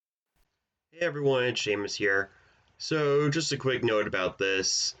Hey everyone, it's Seamus here. So, just a quick note about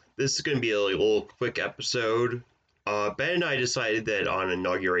this. This is going to be a little quick episode. Ben and I decided that on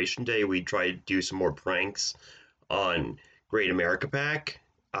Inauguration Day we'd try to do some more pranks on Great America Pack.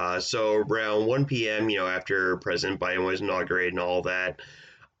 So, around 1 p.m., after President Biden was inaugurated and all that,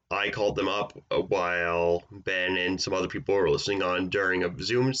 I called them up while Ben and some other people were listening on during a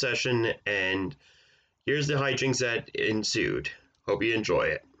Zoom session, and here's the hijinks that ensued. Hope you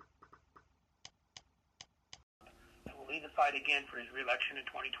enjoy it. Will lead the fight again for his re-election in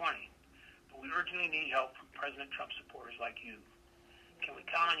 2020. But we urgently need help from President Trump supporters like you. Can we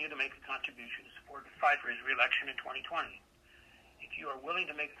count on you to make a contribution to support the fight for his re-election in 2020? If you are willing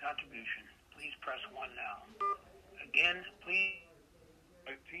to make a contribution, please press 1 now. Again, please.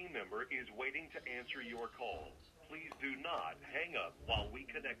 A team member is waiting to answer your call. Please do not hang up while we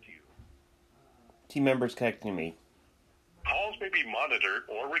connect you. Team members connecting me. Calls may be monitored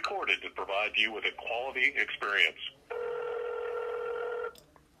or recorded to provide you with a quality experience.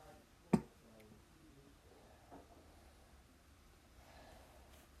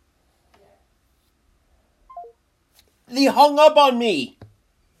 They hung up on me!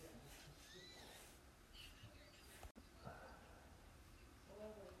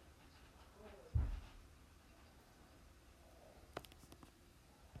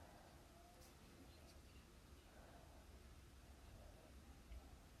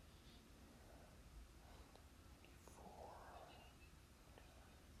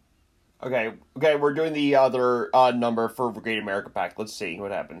 Okay, we're doing the other number for Great America Pack. Let's see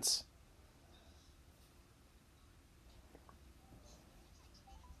what happens.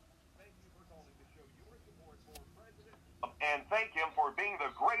 And thank him for being the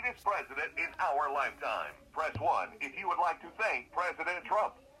greatest president in our lifetime. Press 1 if you would like to thank President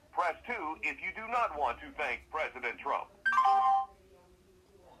Trump. Press 2 if you do not want to thank President Trump.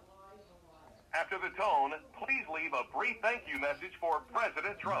 After the tone, please leave a brief thank you message for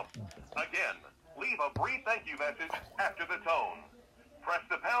President Trump. Again, leave a brief thank you message after the tone. Press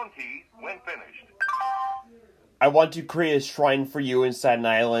the pound key when finished. I want to create a shrine for you in Staten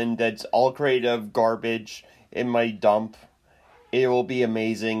Island that's all creative garbage in my dump. It will be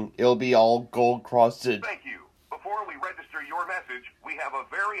amazing. It'll be all gold crusted. Thank you. Before we register your message, we have a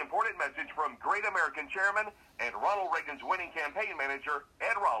very important message from Great American Chairman and Ronald Reagan's winning campaign manager,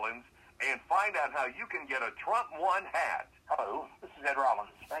 Ed Rollins, and find out how you can get a Trump 1 hat. Hello, this is Ed Rollins.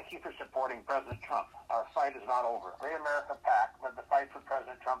 Thank you for supporting President Trump. Our fight is not over. Great America PAC led the fight for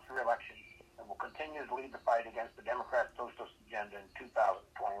President Trump's re-election and will continue to lead the fight against the Democrat socialist agenda in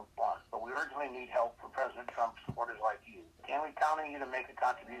 2021. But we urgently need help from President Trump supporters like you. Can we count on you to make a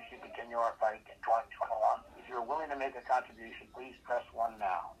contribution to continue our fight in 2021? If you're willing to make a contribution, please press 1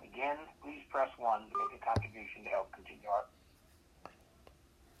 now. Again, please press 1 to make a contribution to help continue our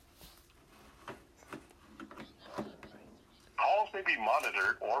Calls may be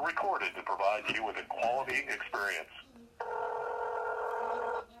monitored or recorded to provide you with a quality experience.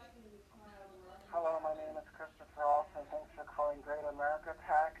 Hello, my name is Christopher Olson. Thanks for calling Great America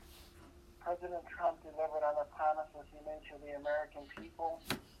PAC. President Trump delivered on the promises he made to the American people.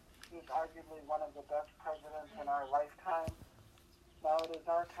 He is arguably one of the best presidents in our lifetime. Now it is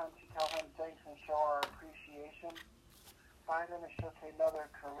our time to tell him thanks and show our appreciation. Biden is just another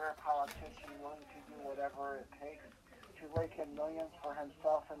career politician willing to do whatever it takes to rake in millions for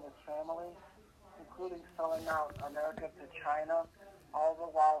himself and his family, including selling out America to China, all the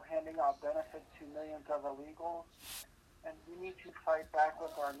while handing out benefits to millions of illegals. And we need to fight back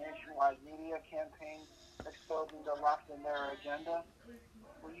with our nationwide media campaign exposing the left and their agenda.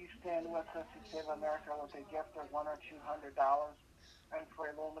 Will you stand with us to save America with a gift of $100 or $200? And for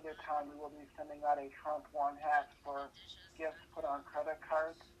a limited time, we will be sending out a Trump 1 hat for gifts put on credit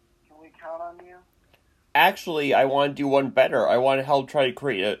cards. Can we count on you? Actually, I want to do one better. I want to help try to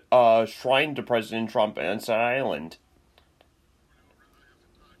create a shrine to President Trump on Staten Island.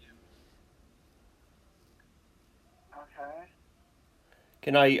 Okay.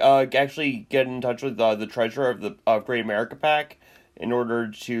 Can I actually get in touch with the treasurer of the Great America PAC in order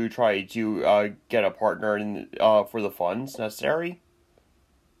to try to get a partner in for the funds necessary?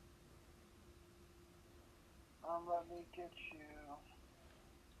 Let me get you.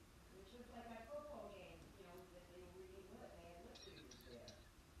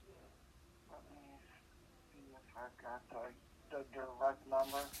 Let me see if I've got the direct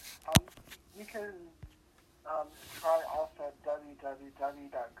number. You can try also at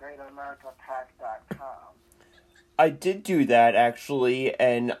www.greatamericapac.com. I did do that, actually,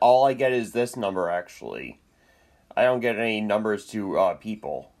 and all I get is this number, actually. I don't get any numbers to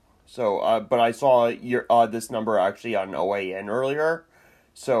people. So, but I saw this number actually on OAN earlier,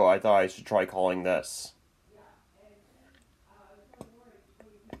 So I thought I should try calling this.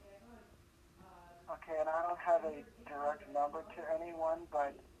 Okay, and I don't have a direct number to anyone,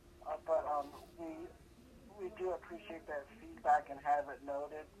 but we do appreciate that feedback and have it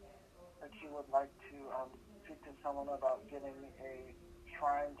noted that you would like to speak to someone about getting a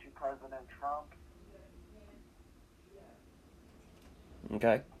shrine to President Trump.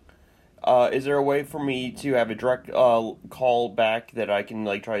 Okay. Is there a way for me to have a direct call back that I can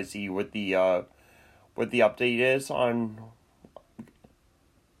try to see what the update is on?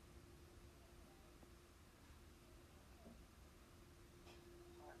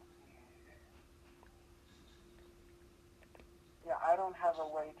 Yeah, I don't have a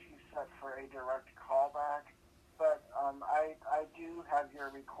way to set for a direct callback, but I do have your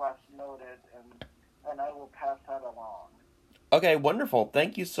request noted, and I will pass that along. Okay, wonderful.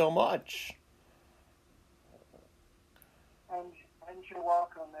 Thank you so much. And you're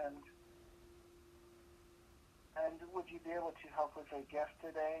welcome. And would you be able to help with a gift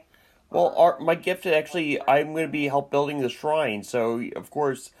today? Well, my gift actually, I'm going to be help building the shrine, so of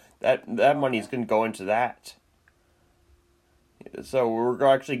course that money is going to go into that. So we're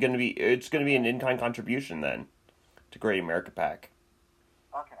actually going to be, it's going to be an in-kind contribution then to Great America PAC.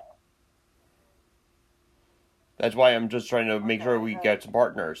 Okay. That's why I'm just trying to make sure we get some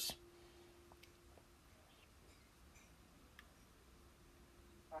partners.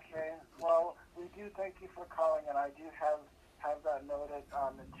 Okay. Well, we do thank you for calling, and I do have that noted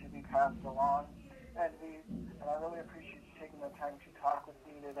and to be passed along. And I really appreciate you taking the time to talk with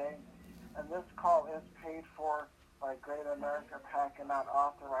me today. And this call is paid for by Great America PAC and not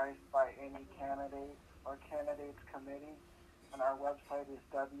authorized by any candidate or candidates committee. And our website is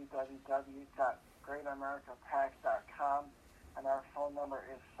www.greatamericapac.com, and our phone number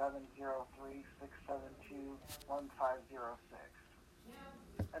is 703-672-1506.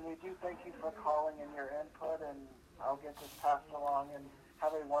 And we do thank you for calling and your input, and I'll get this passed along, and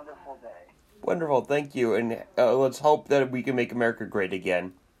have a wonderful day. Wonderful, thank you, and let's hope that we can make America great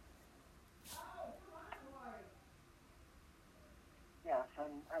again. Yes,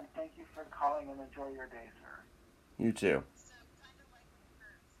 and thank you for calling, and enjoy your day, sir. You too.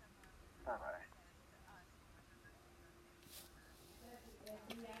 Bye-bye.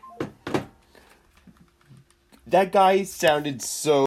 That guy sounded so